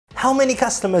How many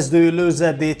customers do you lose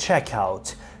at the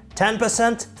checkout? 10%?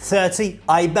 30%?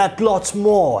 I bet lots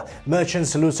more.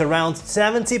 Merchants lose around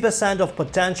 70% of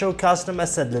potential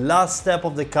customers at the last step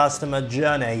of the customer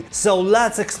journey. So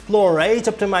let's explore 8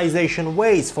 optimization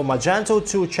ways for Magento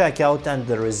 2 checkout and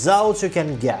the results you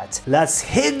can get. Let's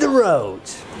hit the road!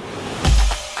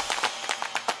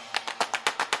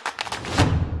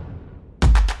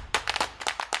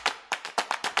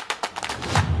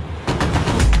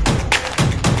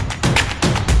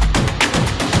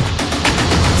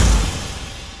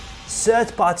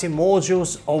 Third-party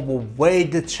modules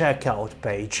overweight the checkout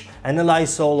page.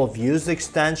 Analyze all of used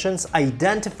extensions,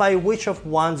 identify which of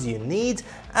ones you need,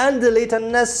 and delete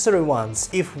unnecessary ones.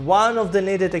 If one of the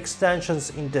needed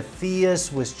extensions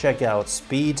interferes with checkout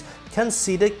speed,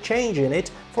 consider changing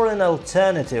it for an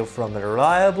alternative from a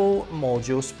reliable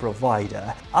modules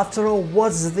provider. After all,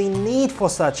 what's the need for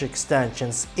such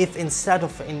extensions if instead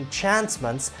of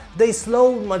enhancements they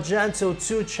slow Magento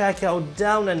 2 checkout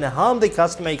down and harm the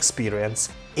customer experience?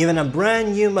 Even a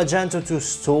brand new Magento 2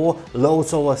 store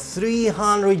loads over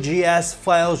 300 GS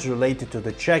files related to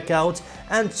the checkout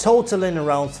and totaling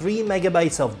around 3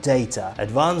 megabytes of data.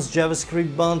 Advanced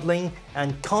JavaScript bundling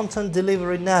and content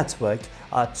delivery network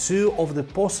are 2 of the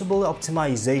possible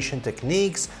optimization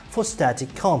techniques for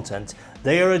static content.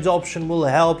 Their adoption will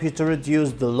help you to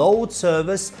reduce the load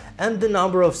service and the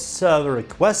number of server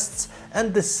requests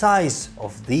and the size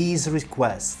of these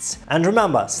requests. And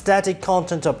remember, static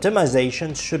content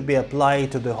optimization should be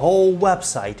applied to the whole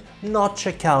website, not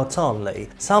checkout only.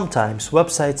 Sometimes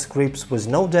website scripts with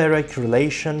no direct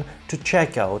relation to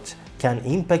checkout can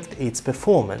impact its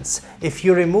performance. If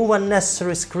you remove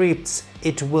unnecessary scripts,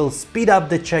 it will speed up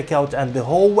the checkout and the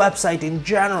whole website in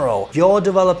general. Your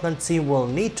development team will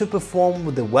need to perform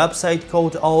the website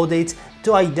code audit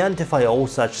to identify all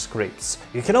such scripts.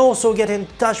 You can also get in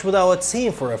touch with our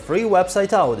team for a free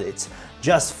website audit.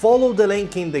 Just follow the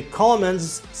link in the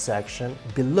comments section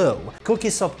below.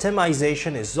 Cookies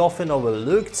optimization is often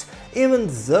overlooked, even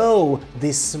though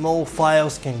these small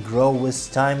files can grow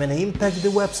with time and impact the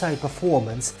website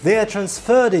performance. They are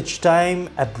transferred each time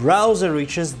a browser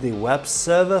reaches the web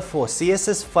server for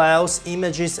CSS files,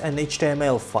 images and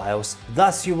HTML files.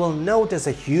 Thus you will notice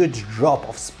a huge drop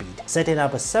of speed. Setting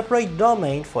up a separate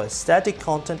domain for static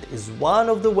content is one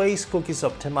of the ways cookies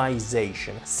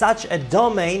optimization. Such a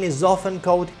domain is often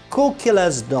called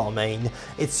cookieless domain.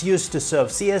 It's used to serve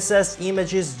CSS,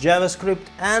 images, JavaScript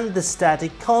and the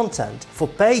static content. For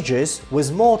pages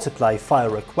with multiple file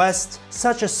requests,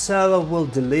 such a server will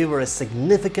deliver a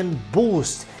significant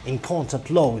boost in content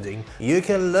loading. You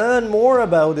can learn more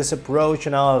about this approach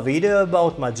in our video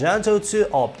about Magento 2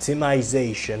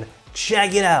 optimization.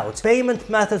 Check it out! Payment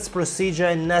methods, procedure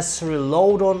and necessary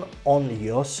load on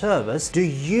your servers. Do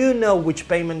you know which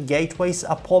payment gateways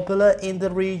are popular in the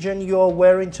region you are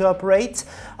willing to operate?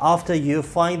 After you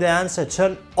find the answer,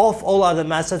 turn off all other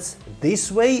methods.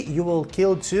 This way you will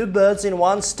kill 2 birds in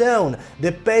 1 stone.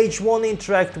 The page won't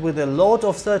interact with a lot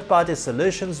of third-party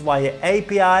solutions via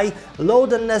API,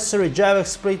 load unnecessary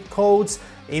JavaScript codes,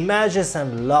 images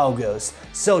and logos.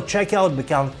 So checkout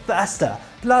becomes faster.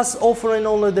 Plus, offering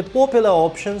only the popular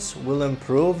options will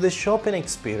improve the shopping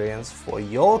experience for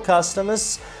your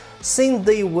customers, since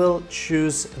they will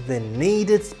choose the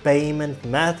needed payment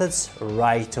methods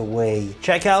right away.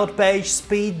 Checkout page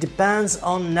speed depends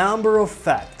on a number of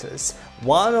factors.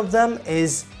 One of them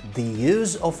is the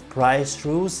use of price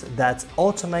rules that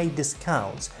automate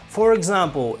discounts. For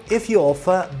example, if you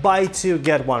offer buy 2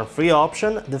 get 1 free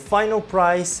option, the final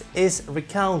price is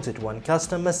recounted when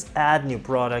customers add new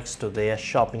products to their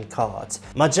shopping carts.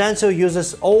 Magento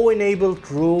uses all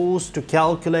enabled rules to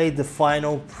calculate the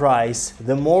final price.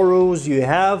 The more rules you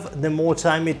have, the more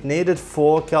time it needed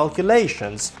for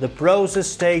calculations. The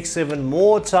process takes even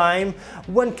more time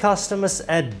when customers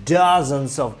add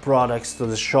dozens of products to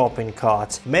the shopping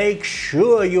cart. Make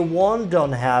sure you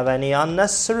don't have any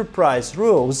unnecessary price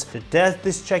rules. To test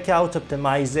this checkout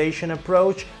optimization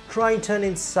approach, try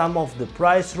turning some of the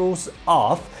price rules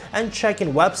off and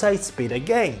checking website speed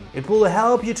again. It will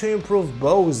help you to improve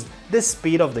both the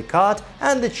speed of the cart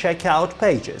and the checkout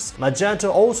pages. Magento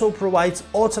also provides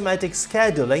automatic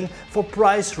scheduling for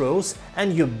price rules,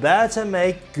 and you better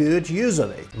make good use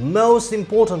of it. Most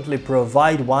importantly,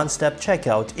 provide one-step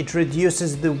checkout. It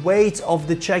reduces the weight of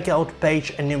the checkout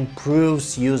page and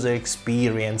improves user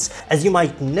experience. As you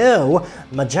might know,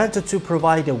 Magento 2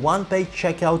 provides a one-page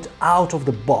checkout out of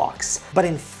the box. But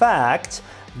in fact,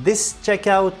 this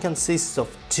checkout consists of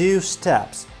 2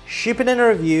 steps: shipping and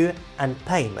review and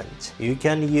payment. You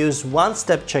can use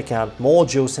one-step checkout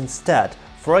modules instead.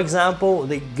 For example,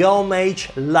 the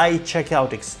GOMAGE Light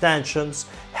Checkout extensions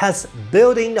has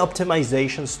built-in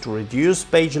optimizations to reduce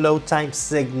page load time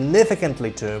significantly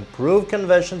to improve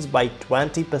conversions by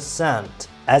 20%.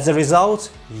 As a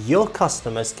result, your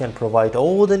customers can provide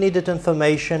all the needed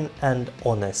information and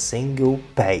on a single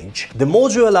page. The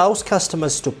module allows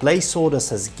customers to place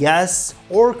orders as guests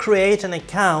or create an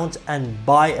account and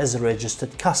buy as a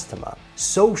registered customer.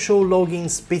 Social login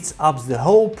speeds up the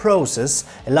whole process,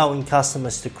 allowing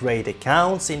customers to create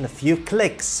accounts in a few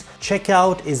clicks.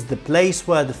 Checkout is the place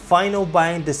where the final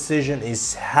buying decision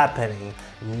is happening.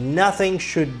 Nothing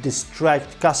should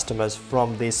distract customers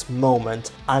from this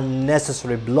moment.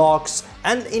 Unnecessary blocks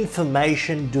and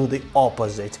information do the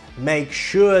opposite. Make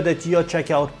sure that your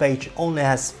checkout page only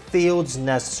has fields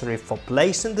necessary for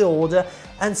placing the order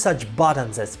and such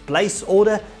buttons as place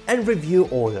order and review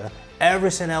order.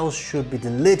 Everything else should be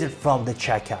deleted from the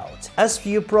checkout. As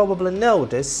you probably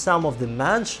noticed, some of the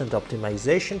mentioned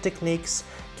optimization techniques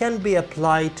can be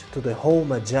applied to the whole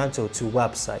Magento 2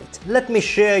 website. Let me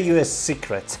share you a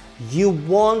secret. You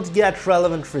won't get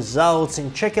relevant results in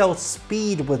checkout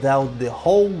speed without the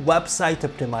whole website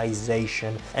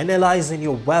optimization. Analyzing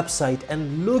your website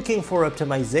and looking for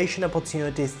optimization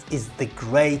opportunities is the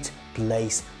great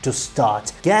place to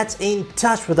start. Get in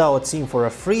touch with our team for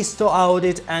a free store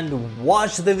audit and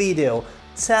watch the video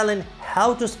telling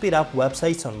how to speed up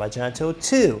websites on Magento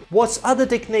 2. What other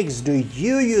techniques do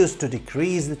you use to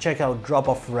decrease the checkout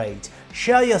drop-off rate?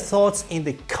 Share your thoughts in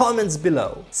the comments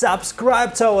below.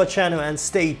 Subscribe to our channel and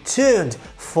stay tuned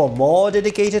for more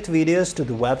dedicated videos to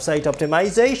the website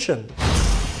optimization.